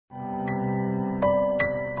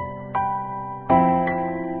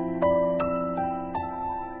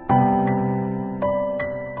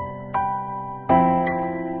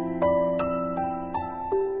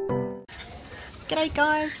G'day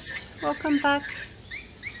guys, welcome back.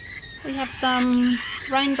 We have some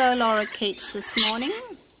rainbow lorikeets this morning.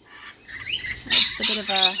 It's a bit of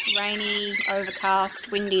a rainy,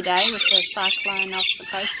 overcast, windy day with the cyclone off the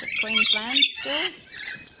coast of Queensland still.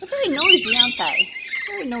 They're very noisy, aren't they?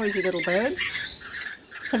 Very noisy little birds.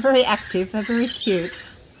 They're very active, they're very cute.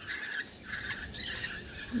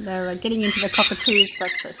 They're getting into the cockatoo's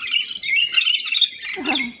breakfast.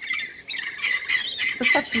 For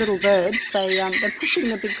such little birds, they're pushing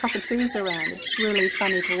the big cockatoos around. It's really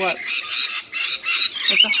funny to watch.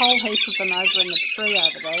 There's a whole heap of them over in the tree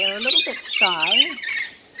over there. They're a little bit shy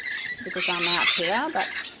because I'm out here, but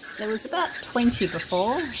there was about 20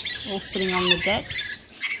 before, all sitting on the deck.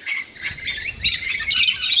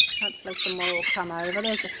 Hopefully some more will come over.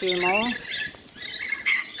 There's a few more.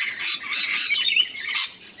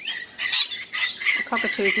 The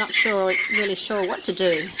cockatoo's not really sure what to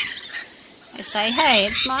do. They say, hey,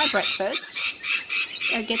 it's my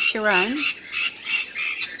breakfast. Go get your own.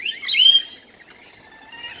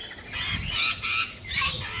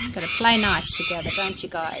 You've got to play nice together, don't you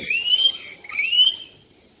guys?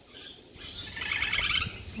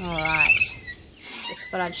 Alright. Just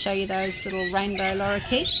thought I'd show you those little rainbow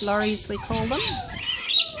lorikeets. Lorries we call them.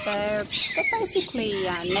 They're basically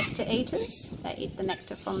nectar eaters. They eat the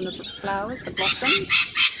nectar from the flowers, the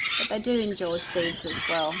blossoms. But they do enjoy seeds as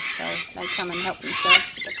well, so they come and help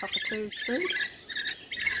themselves to the cockatoo's food.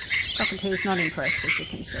 Cockatoo's not impressed, as you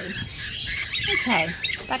can see. Okay,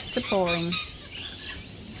 back to pouring.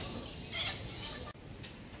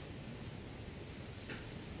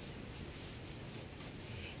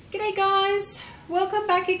 G'day guys, welcome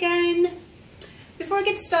back again. Before I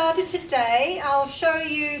get started today, I'll show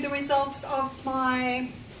you the results of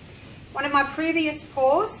one of my previous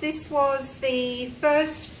pours. This was the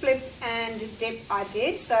first flip and dip I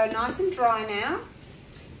did, so nice and dry now.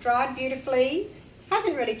 Dried beautifully.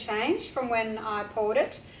 Hasn't really changed from when I poured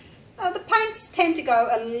it. The paints tend to go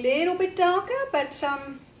a little bit darker, but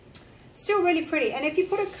still really pretty. And if you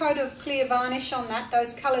put a coat of clear varnish on that,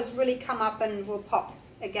 those colours really come up and will pop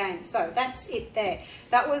again. So that's it there.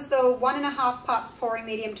 That was the 1.5 parts pouring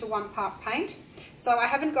medium to 1 part paint. So I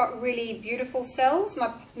haven't got really beautiful cells.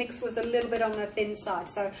 My mix was a little bit on the thin side.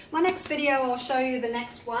 So my next video I'll show you the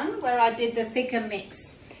next one where I did the thicker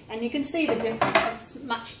mix. And you can see the difference. It's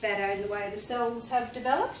much better in the way the cells have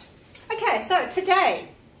developed. Okay, so today,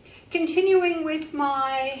 continuing with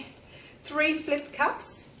my 3 flip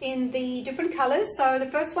cups in the different colours. So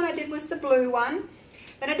the first one I did was the blue one.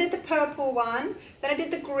 Then I did the purple one. Then I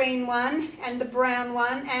did the green one and the brown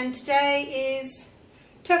one. And today is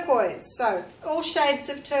turquoise. So all shades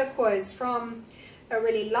of turquoise, from a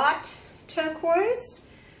really light turquoise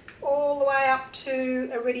all the way up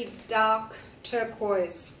to a really dark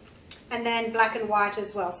turquoise, and then black and white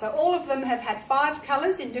as well. So all of them have had 5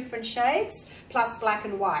 colours in different shades plus black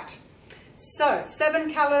and white. So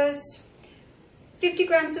 7 colours, 50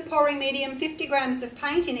 grams of pouring medium, 50 grams of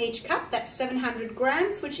paint in each cup. That's 700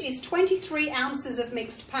 grams, which is 23 ounces of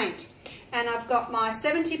mixed paint. And I've got my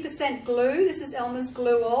 70% glue. This is Elmer's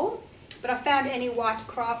Glue All, but I found any white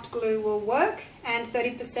craft glue will work, and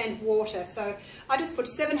 30% water. So I just put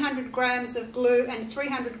 700 grams of glue and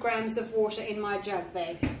 300 grams of water in my jug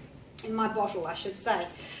there, in my bottle I should say.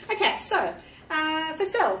 Okay, so for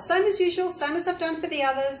cells, same as usual, same as I've done for the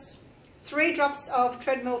others. 3 drops of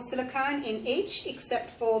treadmill silicone in each,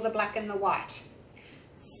 except for the black and the white.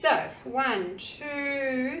 So 1,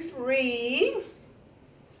 2, 3.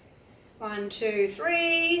 1, 2,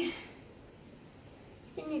 3.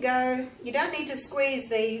 In you go. You don't need to squeeze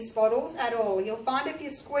these bottles at all. You'll find if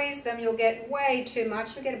you squeeze them, you'll get way too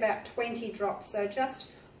much. You'll get about 20 drops. So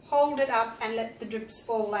just hold it up and let the drips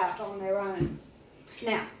fall out on their own.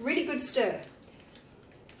 Now, really good stir.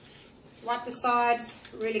 Wipe the sides.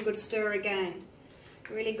 Really good stir again.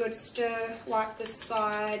 Really good stir. Wipe the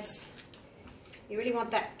sides. You really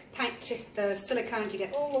want that paint, the silicone, to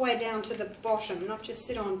get all the way down to the bottom, not just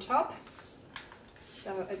sit on top.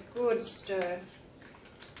 So a good stir.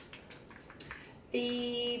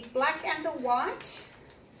 The black and the white,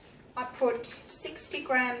 I put 60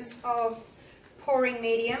 grams of pouring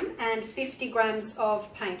medium and 50 grams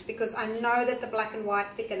of paint, because I know that the black and white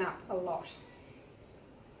thicken up a lot.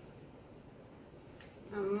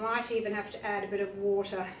 I might even have to add a bit of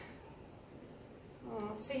water. Oh,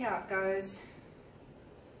 I'll see how it goes.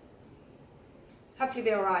 Hopefully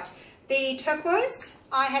be alright. The turquoise,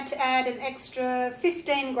 I had to add an extra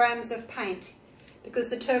 15 grams of paint because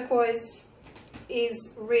the turquoise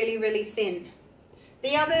is really, really thin.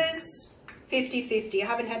 The others, 50-50. I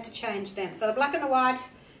haven't had to change them. So the black and the white,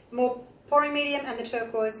 more pouring medium, and the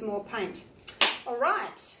turquoise, more paint. All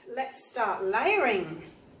right, let's start layering.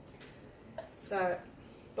 So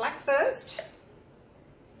black first,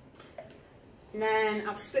 and then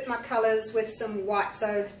I've split my colours with some white,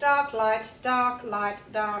 so dark, light, dark, light,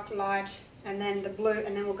 dark, light, and then the blue,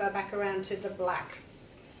 and then we'll go back around to the black.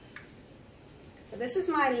 So this is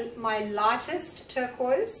my lightest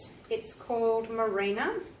turquoise. It's called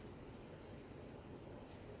Marina.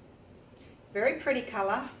 Very pretty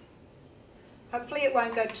colour. Hopefully it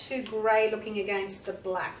won't go too grey looking against the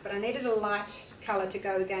black, but I needed a light colour to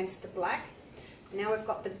go against the black. And now we've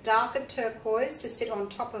got the darker turquoise to sit on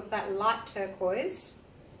top of that light turquoise.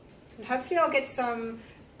 And hopefully I'll get some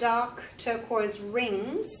dark turquoise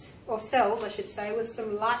rings, or cells I should say, with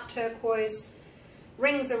some light turquoise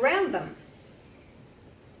rings around them.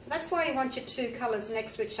 So that's why you want your two colours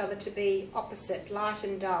next to each other to be opposite, light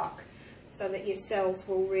and dark, so that your cells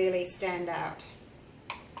will really stand out.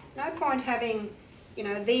 No point having, you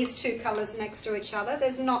know, these two colours next to each other.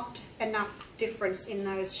 There's not enough difference in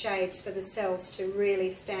those shades for the cells to really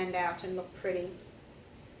stand out and look pretty.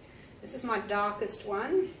 This is my darkest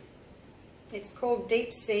one. It's called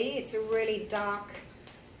Deep Sea. It's a really dark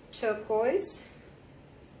turquoise,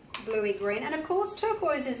 bluey green, and of course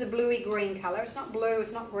turquoise is a bluey green colour. It's not blue,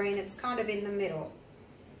 it's not green, it's kind of in the middle.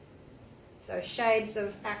 So shades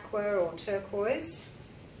of aqua or turquoise.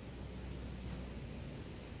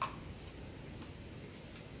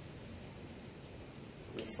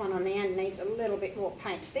 This one on the end needs a little bit more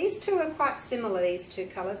paint. These two are quite similar, these two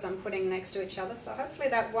colours I'm putting next to each other, so hopefully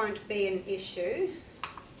that won't be an issue.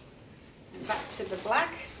 And back to the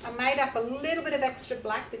black. I made up a little bit of extra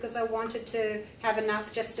black because I wanted to have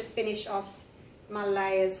enough just to finish off my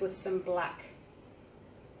layers with some black.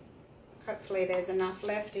 Hopefully there's enough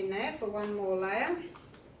left in there for one more layer.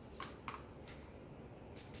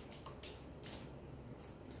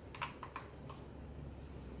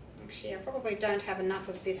 Actually, I probably don't have enough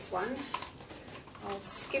of this one. I'll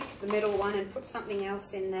skip the middle one and put something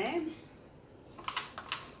else in there.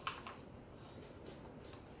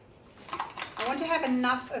 I want to have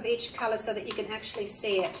enough of each colour so that you can actually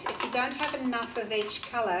see it. If you don't have enough of each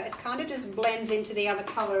colour, it kind of just blends into the other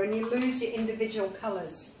colour and you lose your individual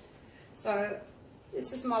colours. So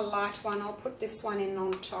this is my light one. I'll put this one in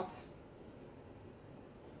on top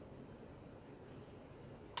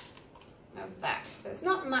of that. So there's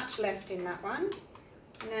not much left in that one.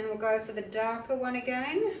 And then we'll go for the darker one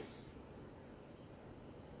again.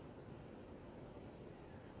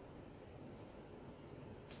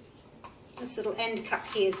 This little end cup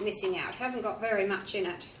here is missing out. It hasn't got very much in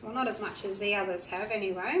it. Well, not as much as the others have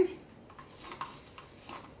anyway.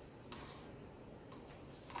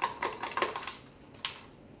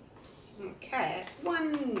 Okay,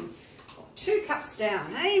 2 cups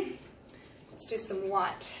down, eh? Let's do some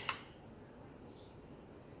white.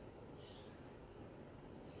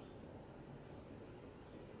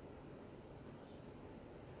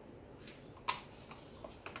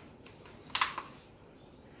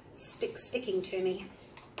 Sticking to me.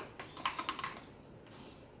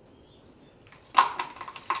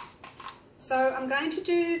 So I'm going to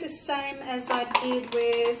do the same as I did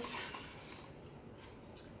with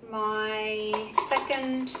my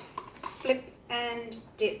second flip and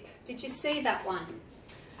dip. Did you see that one?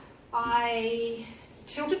 I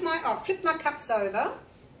flipped my cups over,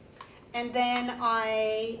 and then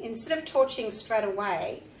instead of torching straight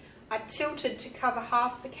away, I tilted to cover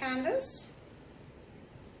half the canvas.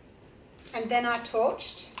 And then I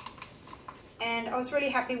torched, and I was really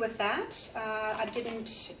happy with that.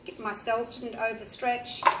 My cells didn't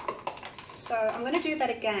overstretch. So I'm going to do that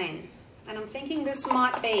again. And I'm thinking this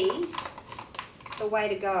might be the way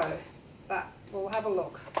to go, but we'll have a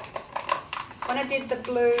look. When I did the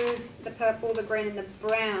blue, the purple, the green and the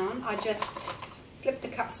brown, I just flipped the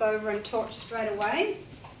cups over and torched straight away.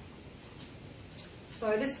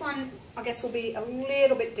 So this one, I guess, will be a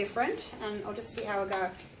little bit different, and I'll just see how I go.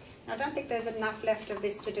 Now, I don't think there's enough left of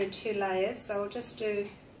this to do 2 layers, so I'll just do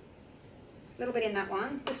a little bit in that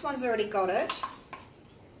one. This one's already got it.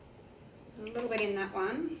 A little bit in that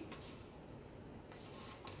one.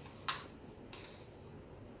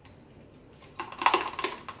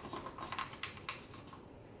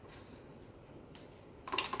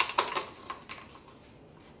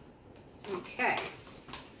 Okay.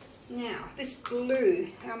 Now, this blue,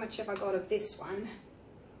 how much have I got of this one?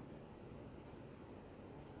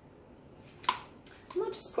 I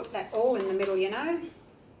might just put that all in the middle, you know.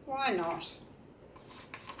 Why not?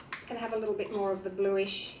 Can have a little bit more of the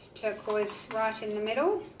bluish turquoise right in the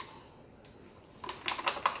middle.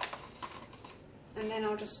 And then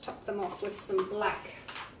I'll just top them off with some black.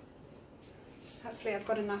 Hopefully I've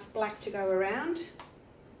got enough black to go around.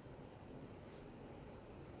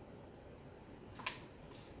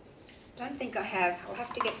 don't think I have. I'll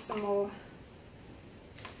have to get some more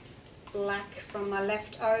black from my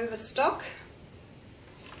leftover stock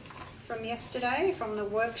from yesterday from the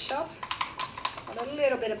workshop. Got a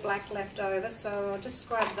little bit of black left over, so I'll just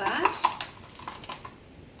grab that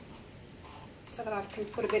so that I can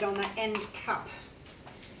put a bit on the end cup.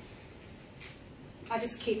 I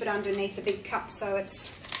just keep it underneath the big cup so it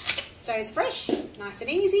stays fresh, nice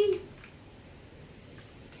and easy.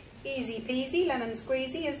 Easy peasy, lemon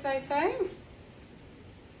squeezy, as they say.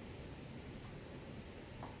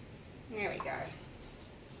 There we go.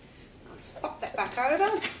 Let's pop that back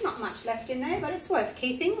over. There's not much left in there, but it's worth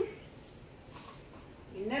keeping.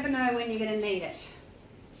 You never know when you're going to need it.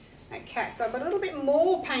 Okay, so I've got a little bit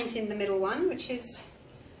more paint in the middle one, which is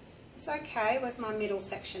it's okay. Where's my middle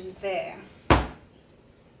section? There.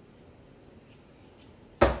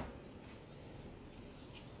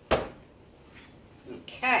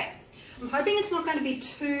 Okay. I'm hoping it's not going to be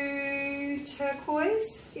too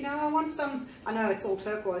turquoise. You know, I want some, I know it's all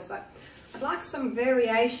turquoise, but I'd like some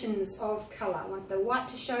variations of colour. I want the white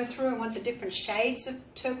to show through. I want the different shades of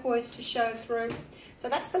turquoise to show through. So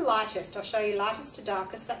that's the lightest. I'll show you lightest to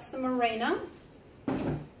darkest. That's the Marina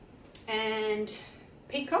and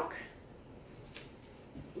Peacock.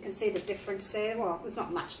 You can see the difference there. Well, there's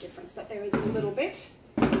not much difference, but there is a little bit.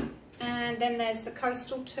 And then there's the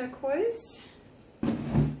Coastal Turquoise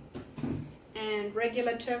and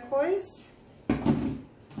regular turquoise.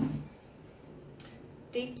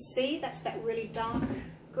 Deep Sea, that's that really dark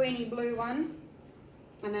greeny blue one,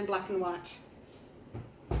 and then black and white.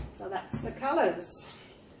 So that's the colours.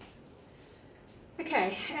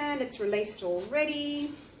 Okay, and it's released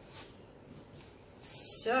already.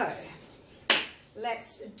 So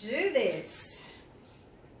let's do this.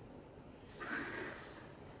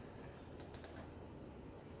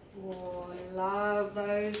 Oh, I love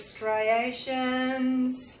those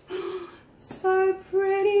striations. So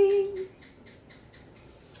pretty.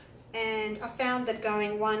 And I found that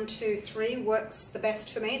going 1, 2, 3 works the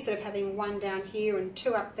best for me instead of having 1 down here and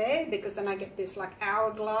 2 up there, because then I get this like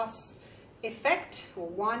hourglass effect or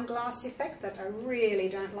wine glass effect that I really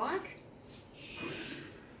don't like.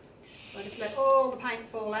 So I just let all the paint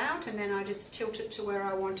fall out and then I just tilt it to where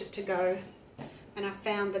I want it to go. And I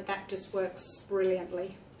found that that just works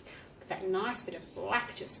brilliantly. That nice bit of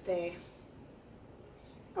black just there.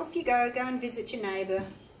 Off you go and visit your neighbour.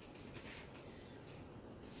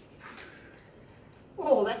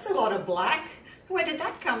 Oh, that's a lot of black. Where did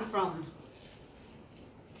that come from?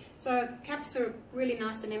 So caps are really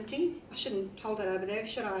nice and empty. I shouldn't hold that over there,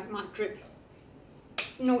 should I? It might drip.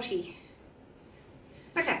 It's naughty.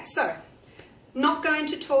 Okay, so not going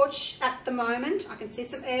to torch at the moment. I can see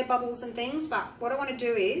some air bubbles and things, but what I want to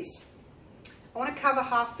do is I want to cover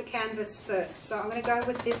half the canvas first. So I'm going to go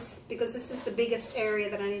with this because this is the biggest area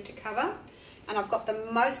that I need to cover, and I've got the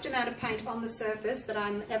most amount of paint on the surface that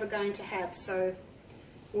I'm ever going to have. So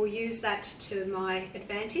we'll use that to my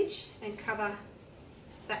advantage and cover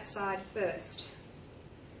that side first.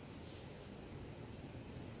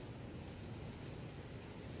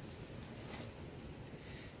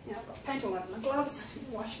 Now I've got paint all over my gloves.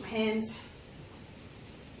 Wash my hands.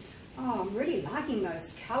 Oh, I'm really liking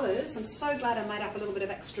those colours. I'm so glad I made up a little bit of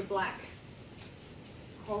extra black.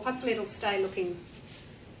 Well, hopefully it'll stay looking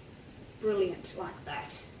brilliant like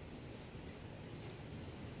that.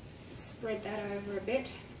 Spread that over a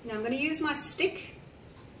bit. Now I'm going to use my stick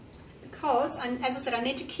because, as I said, I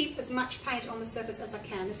need to keep as much paint on the surface as I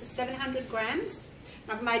can. This is 700 grams.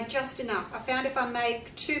 And I've made just enough. I found if I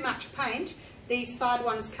make too much paint, these side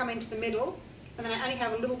ones come into the middle, and then I only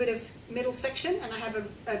have a little bit of middle section and I have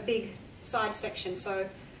a big side section. So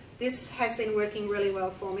this has been working really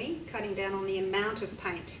well for me, cutting down on the amount of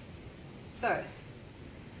paint. So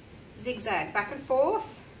zigzag back and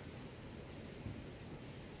forth.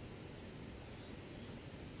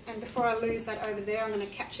 And before I lose that over there, I'm going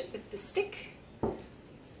to catch it with the stick. And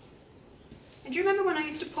do you remember when I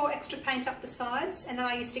used to pour extra paint up the sides and then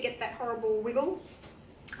I used to get that horrible wiggle?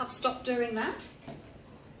 I've stopped doing that.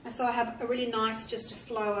 And so I have a really nice just a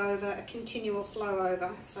flow over, a continual flow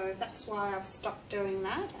over. So that's why I've stopped doing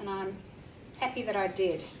that, and I'm happy that I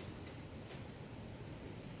did.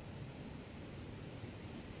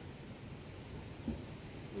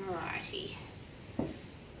 Alrighty.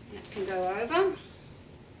 That can go over.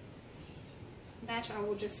 That I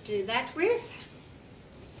will just do that with.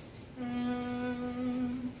 I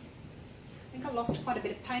think I lost quite a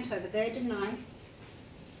bit of paint over there, didn't I?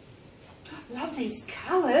 Love these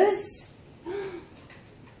colours.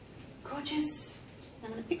 Gorgeous. I'm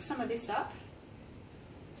going to pick some of this up.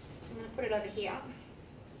 I'm going to put it over here.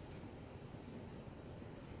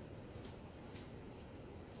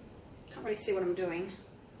 probably see what I'm doing.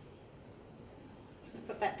 Just going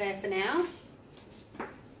to put that there for now.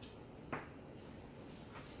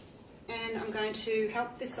 And I'm going to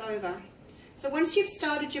help this over. So once you've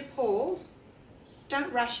started your pour,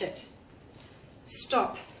 don't rush it.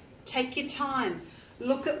 Stop. Take your time.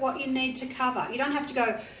 Look at what you need to cover. You don't have to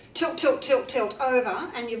go tilt, tilt, tilt, tilt over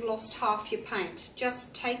and you've lost half your paint.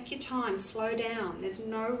 Just take your time. Slow down. There's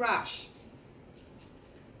no rush.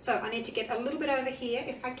 So I need to get a little bit over here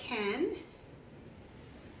if I can.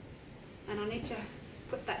 And I need to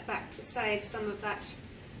put that back to save some of that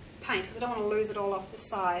paint because I don't want to lose it all off the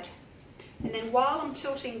side. And then while I'm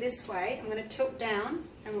tilting this way, I'm going to tilt down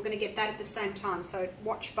and we're going to get that at the same time. So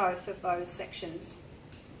watch both of those sections.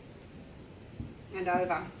 And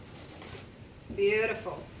over.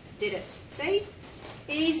 Beautiful. Did it. See?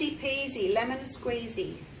 Easy peasy, lemon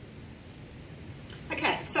squeezy.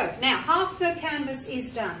 Okay, so now half the canvas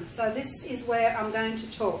is done. So this is where I'm going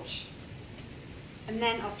to torch. And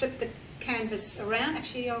then I'll flip the canvas around.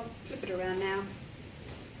 Actually, I'll flip it around now.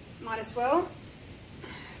 Might as well.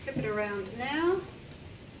 Flip it around now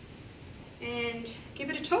and give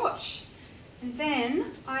it a torch. And then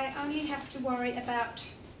I only have to worry about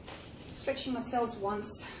stretching my cells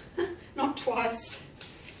once, not twice,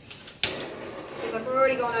 because I've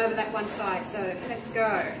already gone over that one side. So let's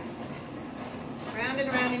go. Round and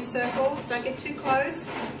around in circles. Don't get too close.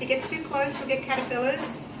 If you get too close, you'll get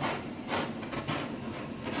caterpillars.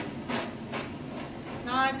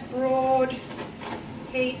 Nice broad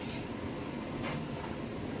heat.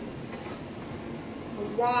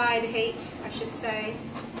 Wide heat, I should say.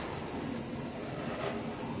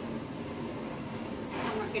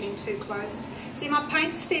 I'm not getting too close. See, my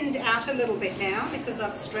paint's thinned out a little bit now because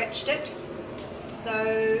I've stretched it.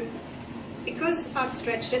 So, because I've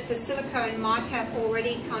stretched it, the silicone might have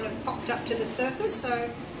already kind of popped up to the surface. So,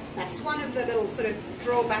 that's one of the little sort of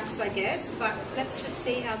drawbacks, I guess. But let's just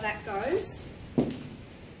see how that goes.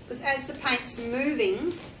 Because as the paint's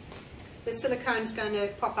moving, the silicone's going to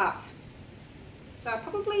pop up. So I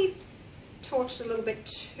probably torched a little bit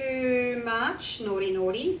too much, naughty,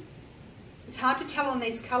 naughty. It's hard to tell on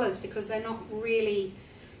these colours because they're not really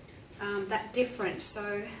that different.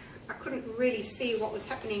 So I couldn't really see what was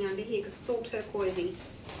happening under here because it's all turquoisey.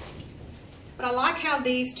 But I like how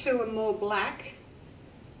these two are more black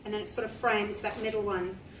and then it sort of frames that middle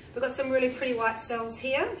one. We've got some really pretty white cells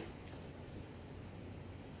here.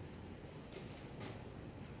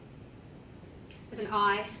 There's an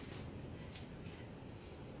eye.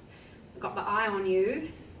 Got my eye on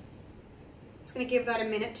you. Just going to give that a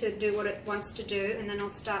minute to do what it wants to do and then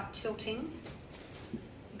I'll start tilting.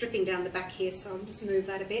 Dripping down the back here, so I'll just move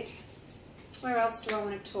that a bit. Where else do I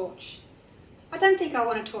want to torch? I don't think I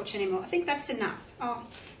want to torch anymore. I think that's enough. Oh,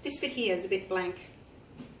 this bit here is a bit blank.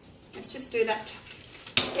 Let's just do that.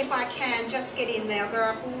 If I can, just get in there. I'll go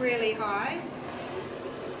up really high.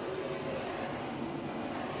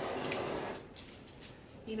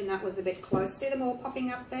 Even that was a bit close. See them all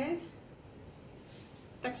popping up there?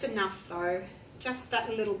 That's enough though, just that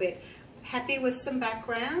little bit. Happy with some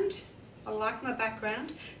background. I like my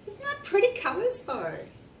background. Isn't that pretty colours though?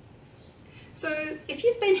 So if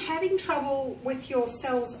you've been having trouble with your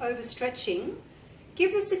cells overstretching,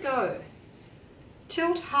 give this a go.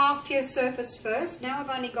 Tilt half your surface first. Now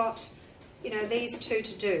I've only got, these two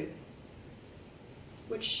to do,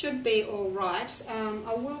 which should be all right.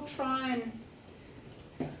 I will try and,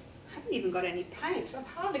 I haven't even got any paint. I've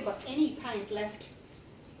hardly got any paint left.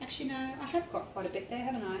 Actually, no, I have got quite a bit there,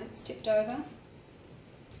 haven't I? It's tipped over.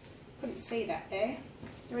 Couldn't see that there.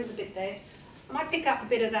 There is a bit there. I might pick up a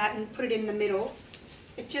bit of that and put it in the middle.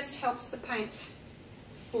 It just helps the paint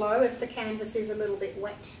flow if the canvas is a little bit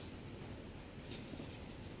wet.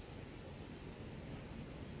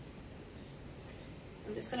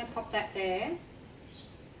 I'm just going to pop that there.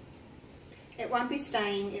 It won't be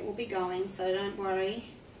staying, it will be going, so don't worry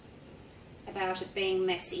about it being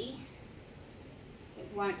messy.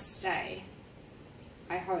 Won't stay,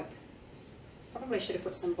 I hope. Probably should have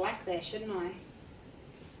put some black there, shouldn't I?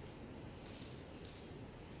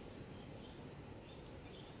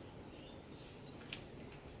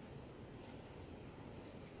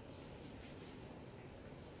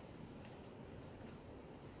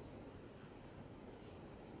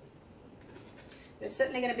 But it's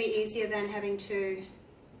certainly going to be easier than having to,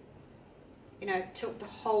 tilt the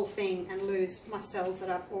whole thing and lose my cells that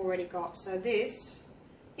I've already got. So this,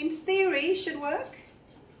 in theory, should work.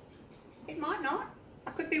 It might not.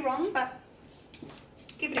 I could be wrong, but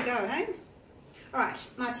give it a go, hey? Alright,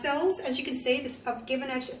 my cells, as you can see, I've given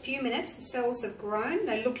it a few minutes. The cells have grown.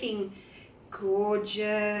 They're looking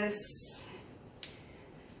gorgeous.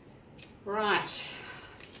 Right.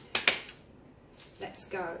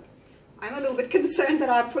 let's go. I'm a little bit concerned that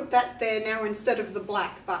I put that there now instead of the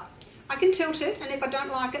black, but I can tilt it, and if I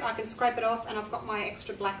don't like it I can scrape it off, and I've got my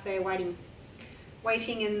extra black there waiting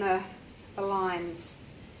in the lines.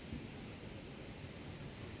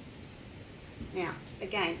 Now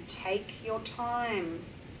again, take your time.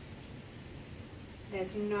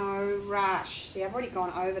 There's no rush. See, I've already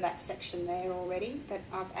gone over that section there already that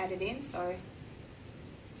I've added in, so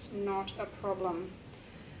it's not a problem.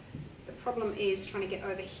 The problem is trying to get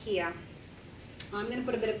over here. I'm going to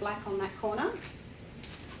put a bit of black on that corner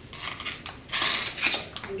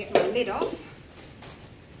and get my lid off.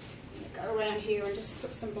 I'm going to go around here and just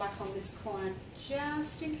put some black on this corner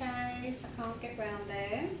just in case I can't get round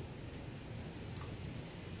there.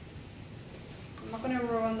 I'm not going to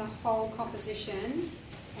ruin the whole composition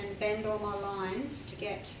and bend all my lines to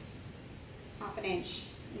get half an inch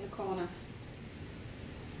in the corner.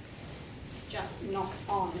 It's just knock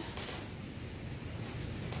on.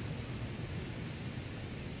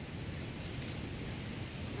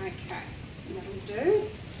 Okay, that'll do.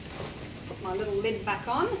 Put my little lid back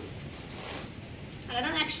on. And I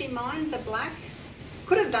don't actually mind the black.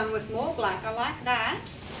 Could have done with more black. I like that.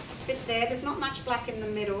 It's a bit there. There's not much black in the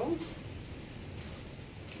middle.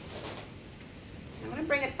 I'm going to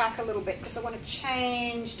bring it back a little bit because I want to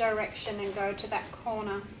change direction and go to that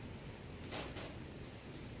corner.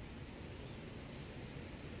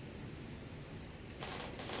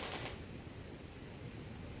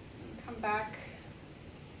 And come back,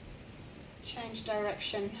 change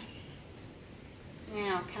direction.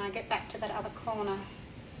 Now, can I get back to that other corner?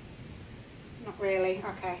 Not really.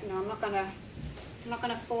 Okay, no, I'm not going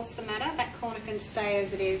to force the matter. That corner can stay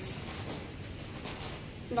as it is.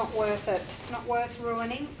 Not worth it. Not worth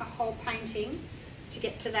ruining a whole painting to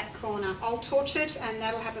get to that corner. I'll torch it and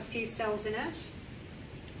that'll have a few cells in it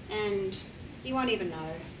and you won't even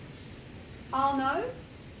know. I'll know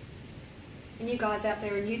and you guys out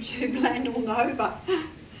there in YouTube land will know, but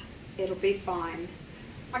it'll be fine.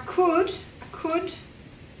 I could.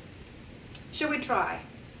 Shall we try?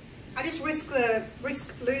 I just risk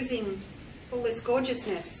losing all this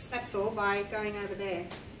gorgeousness, that's all, by going over there.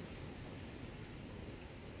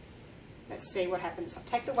 Let's see what happens. I'll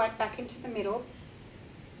take the white back into the middle.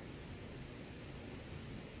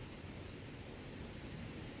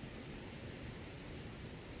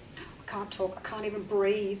 I can't talk. I can't even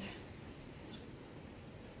breathe.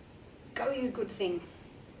 Go, you good thing.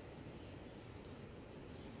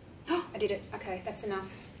 Oh, I did it. Okay, that's enough.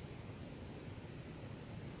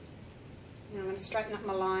 Now I'm going to straighten up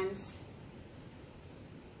my lines.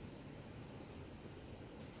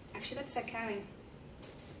 Actually, that's okay.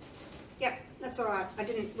 Yep, that's all right. I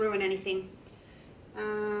didn't ruin anything.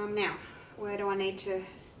 Now, where do I need to?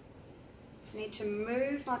 I need to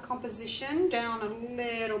move my composition down a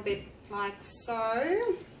little bit, like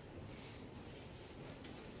so.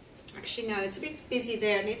 Actually, no, it's a bit busy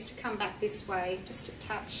there. It needs to come back this way, just a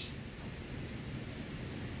touch.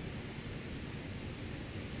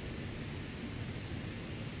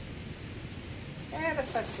 Ever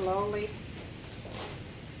so slowly.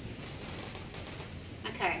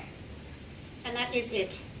 Okay. And that is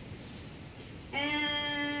it.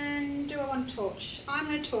 And do I want to torch? I'm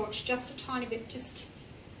going to torch just a tiny bit, just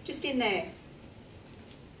in there.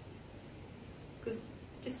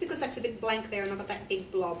 Just because that's a bit blank there and I've got that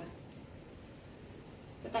big blob.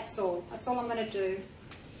 But that's all. That's all I'm going to do.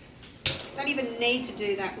 Don't even need to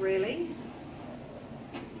do that really.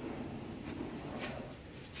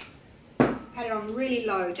 Had it on really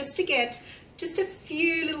low just to get just a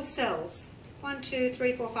few little cells. 1, 2,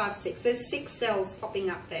 3, 4, 5, 6. There's 6 cells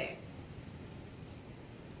popping up there.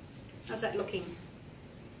 How's that looking?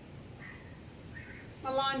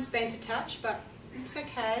 My line's bent a touch, but it's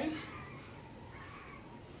okay.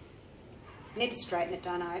 I need to straighten it,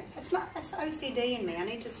 don't I? That's the OCD in me. I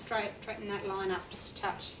need to straighten that line up just a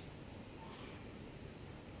touch.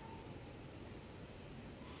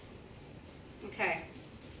 Okay.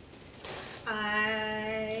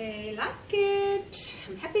 I like it.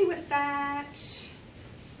 I'm happy with that.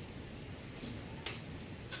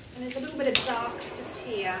 And there's a little bit of dark just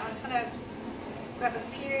here. I just want to grab a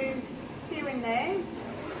few in there.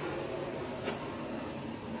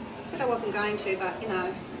 I said I wasn't going to, but you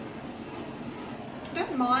know, I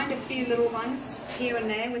don't mind a few little ones here and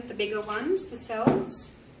there with the bigger ones, the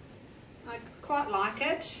cells. I quite like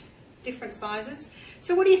it. Different sizes.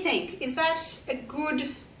 So what do you think? Is that a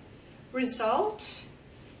good result?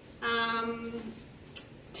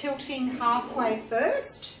 Tilting halfway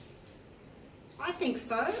first? I think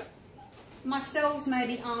so. My cells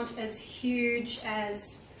maybe aren't as huge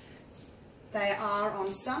as they are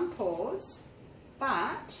on some pours,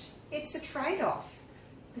 but it's a trade-off.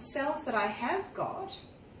 the cells that I have got,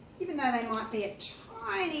 even though they might be a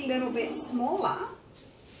tiny little bit smaller,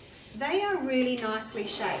 they are really nicely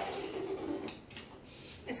shaped.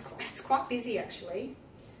 It's quite busy actually.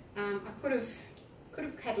 I could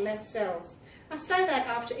have had less cells. I say that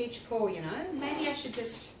after each pour, you know. Maybe I should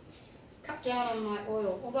just cut down on my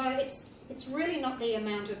oil. Although it's really not the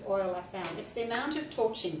amount of oil I found. It's the amount of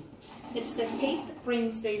torching. It's the heat that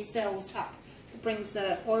brings these cells up. It brings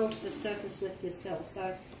the oil to the surface with your cells.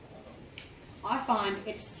 So I find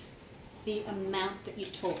it's the amount that you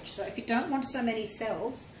torch. So if you don't want so many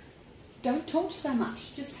cells, don't torch so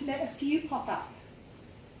much. Just let a few pop up.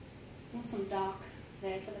 I want some dark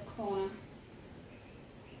there for the corner.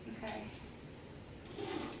 Okay.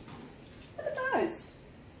 Look at those.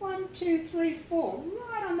 1, 2, 3, 4,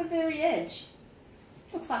 right on the very edge.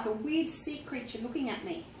 Looks like a weird sea creature looking at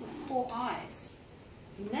me with 4 eyes.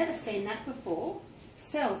 Never seen that before.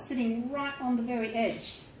 Cells sitting right on the very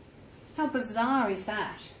edge. How bizarre is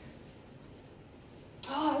that?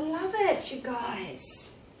 Oh, I love it, you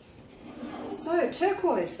guys. So,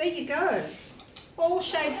 turquoise, there you go. All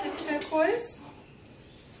shades of turquoise.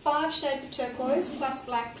 5 shades of turquoise plus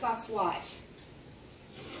black plus white.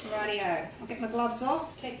 Rightio. I'll get my gloves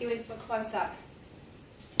off, take you in for a close-up.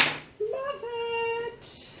 Love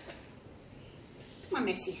it! My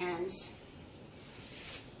messy hands.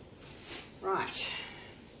 Right.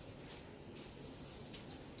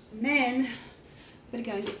 And then, I better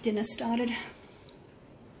go and get dinner started.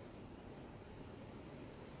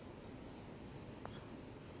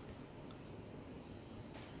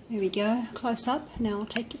 There we go, close up. Now I'll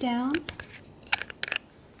take you down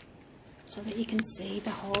so that you can see the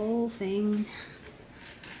whole thing.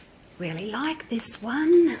 Really like this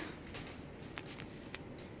one.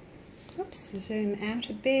 Oops, zoom out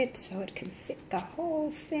a bit so it can fit the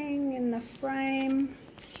whole thing in the frame.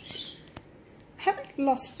 I haven't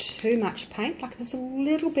lost too much paint, like there's a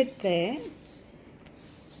little bit there.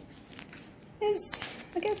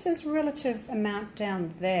 I guess there's a relative amount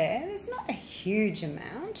down there. There's not a huge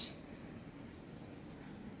amount.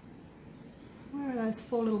 Where are those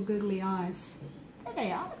 4 little googly eyes? There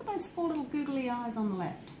they are. Look at those 4 little googly eyes on the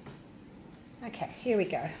left. Okay, here we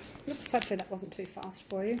go. Oops, hopefully that wasn't too fast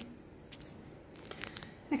for you.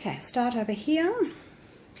 Okay, start over here.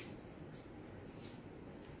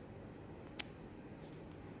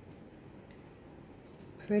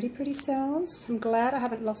 Pretty cells. I'm glad I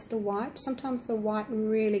haven't lost the white. Sometimes the white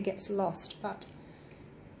really gets lost, but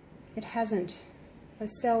it hasn't.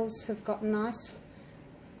 Those cells have got nice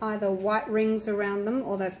either white rings around them,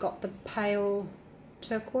 or they've got the pale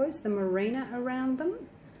turquoise, the marina around them.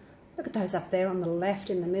 Look at those up there on the left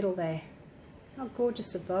in the middle there. How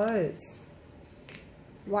gorgeous are those?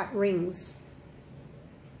 White rings.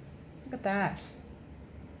 Look at that.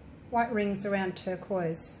 White rings around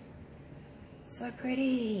turquoise. So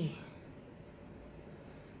pretty.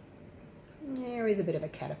 There is a bit of a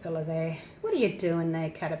caterpillar there. What are you doing there,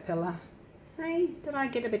 caterpillar? Hey, did I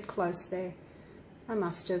get a bit close there? I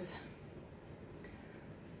must have.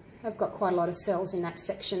 I've got quite a lot of cells in that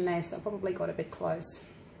section there, so I probably got a bit close.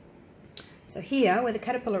 So here, where the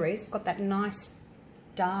caterpillar is, I've got that nice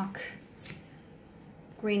dark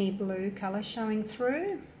greeny blue colour showing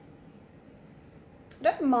through. I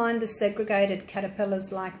don't mind the segregated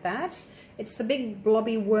caterpillars like that. It's the big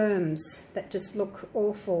blobby worms that just look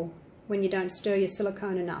awful when you don't stir your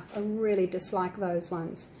silicone enough. I really dislike those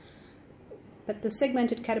ones. But the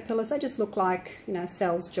segmented caterpillars, they just look like, you know,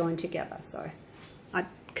 cells joined together, so I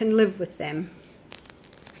can live with them.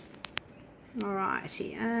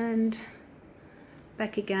 Alrighty, and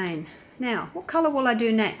back again. Now, what colour will I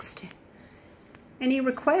do next? Any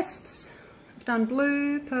requests? I've done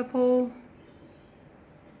blue, purple,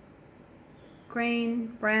 green,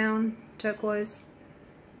 brown, turquoise,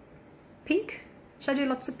 pink. Should I do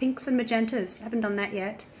lots of pinks and magentas? I haven't done that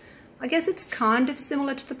yet. I guess it's kind of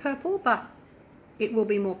similar to the purple, but it will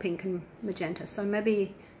be more pink and magenta, so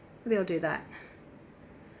maybe I'll do that.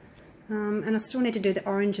 And I still need to do the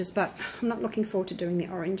oranges, but I'm not looking forward to doing the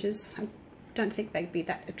oranges. I don't think they'd be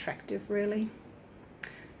that attractive, really.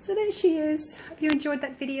 So there she is. Hope you enjoyed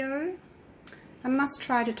that video. I must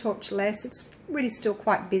try to torch less. It's really still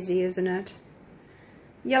quite busy, isn't it?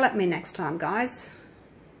 Yell at me next time, guys.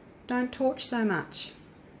 Don't torch so much.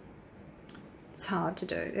 It's hard to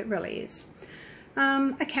do, it really is.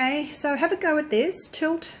 Okay, so have a go at this.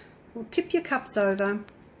 Tilt or tip your cups over.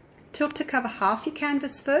 Tilt to cover half your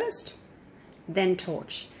canvas first, then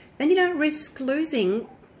torch. Then you don't risk losing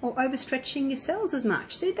or overstretching your cells as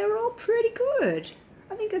much. See, they're all pretty good.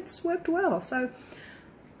 I think it's worked well. So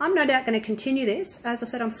I'm no doubt going to continue this. As I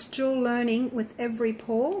said, I'm still learning with every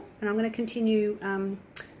pour, and I'm going to continue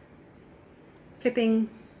flipping,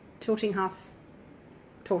 tilting half,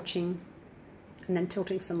 torching, and then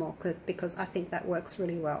tilting some more, because I think that works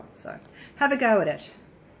really well. So have a go at it.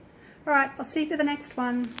 Alright, I'll see you for the next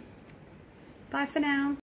one. Bye for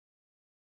now.